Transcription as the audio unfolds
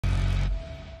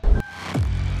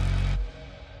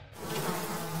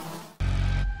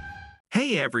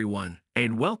Hey everyone,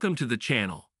 and welcome to the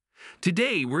channel.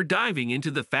 Today we're diving into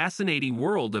the fascinating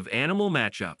world of animal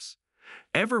matchups.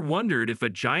 Ever wondered if a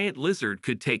giant lizard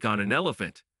could take on an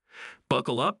elephant?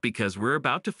 Buckle up because we're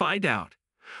about to find out.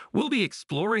 We'll be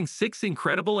exploring 6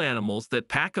 incredible animals that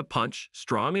pack a punch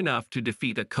strong enough to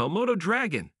defeat a Komodo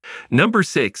dragon. Number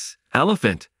 6.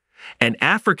 Elephant. An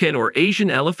African or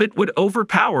Asian elephant would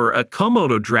overpower a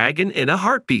Komodo dragon in a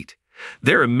heartbeat.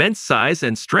 Their immense size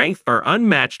and strength are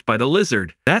unmatched by the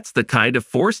lizard. That's the kind of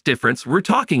force difference we're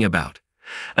talking about.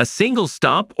 A single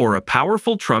stomp or a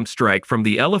powerful trump strike from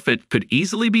the elephant could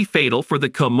easily be fatal for the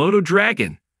Komodo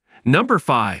dragon. Number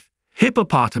 5.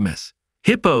 Hippopotamus.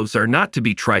 Hippos are not to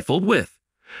be trifled with.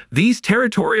 These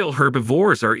territorial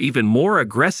herbivores are even more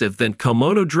aggressive than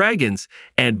Komodo dragons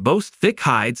and boast thick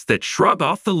hides that shrug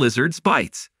off the lizard's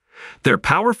bites. Their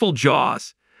powerful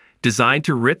jaws, designed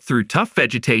to rip through tough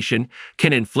vegetation,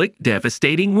 can inflict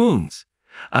devastating wounds.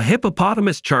 A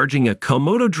hippopotamus charging a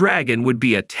Komodo dragon would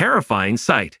be a terrifying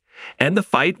sight, and the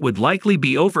fight would likely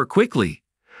be over quickly.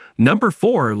 Number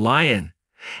 4. Lion.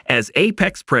 As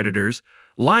apex predators,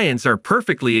 lions are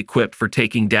perfectly equipped for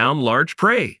taking down large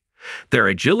prey. Their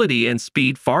agility and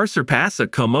speed far surpass a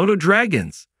Komodo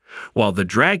dragon's. While the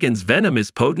dragon's venom is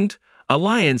potent, a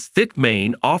lion's thick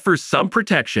mane offers some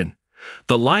protection.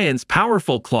 The lion's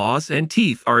powerful claws and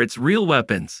teeth are its real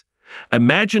weapons.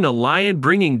 Imagine a lion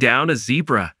bringing down a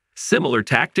zebra. Similar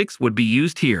tactics would be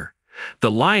used here. The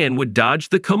lion would dodge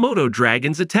the Komodo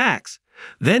dragon's attacks,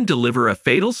 then deliver a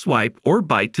fatal swipe or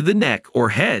bite to the neck or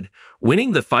head,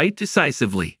 winning the fight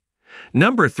decisively.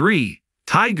 Number 3.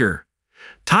 Tiger.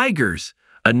 Tigers,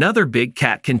 another big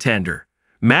cat contender,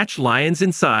 match lions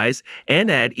in size and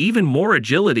add even more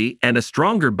agility and a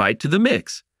stronger bite to the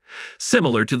mix.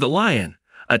 Similar to the lion,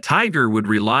 a tiger would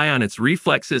rely on its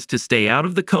reflexes to stay out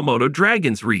of the Komodo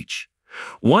dragon's reach.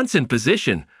 Once in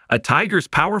position, a tiger's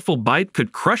powerful bite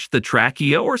could crush the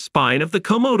trachea or spine of the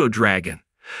Komodo dragon,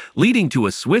 leading to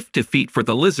a swift defeat for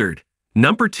the lizard.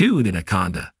 Number 2.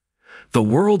 Anaconda. The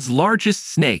world's largest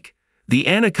snake, the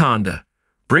anaconda,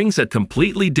 brings a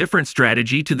completely different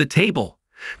strategy to the table: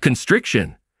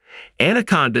 constriction.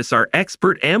 Anacondas are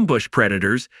expert ambush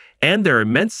predators, and their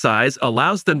immense size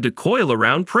allows them to coil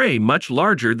around prey much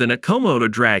larger than a Komodo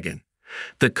dragon.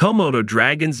 The Komodo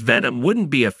dragon's venom wouldn't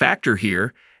be a factor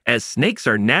here, as snakes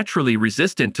are naturally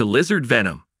resistant to lizard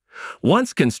venom.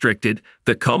 Once constricted,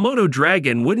 the Komodo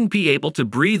dragon wouldn't be able to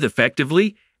breathe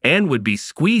effectively and would be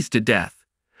squeezed to death.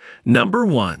 Number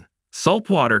 1.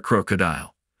 Saltwater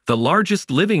crocodile. The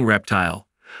largest living reptile,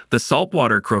 the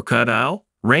saltwater crocodile,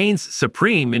 reigns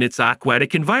supreme in its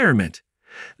aquatic environment.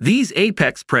 These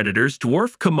apex predators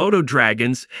dwarf Komodo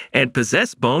dragons and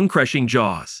possess bone-crushing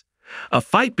jaws. A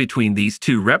fight between these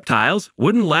two reptiles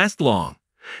wouldn't last long.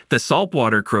 The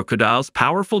saltwater crocodile's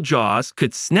powerful jaws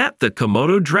could snap the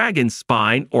Komodo dragon's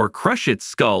spine or crush its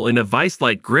skull in a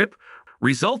vice-like grip,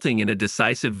 resulting in a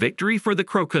decisive victory for the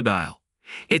crocodile.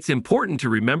 It's important to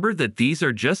remember that these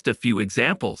are just a few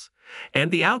examples,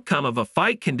 and the outcome of a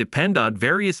fight can depend on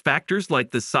various factors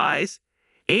like the size,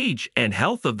 age, and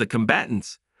health of the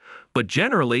combatants. But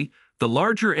generally, the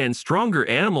larger and stronger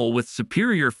animal with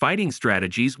superior fighting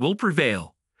strategies will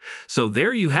prevail. So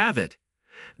there you have it.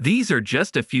 These are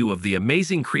just a few of the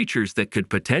amazing creatures that could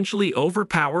potentially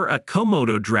overpower a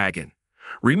Komodo dragon.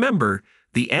 Remember,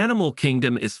 the animal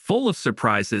kingdom is full of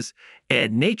surprises,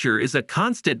 and nature is a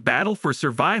constant battle for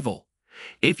survival.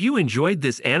 If you enjoyed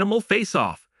this animal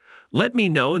face-off, let me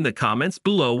know in the comments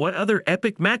below what other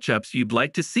epic matchups you'd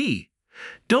like to see.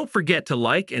 Don't forget to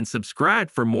like and subscribe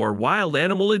for more wild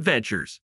animal adventures.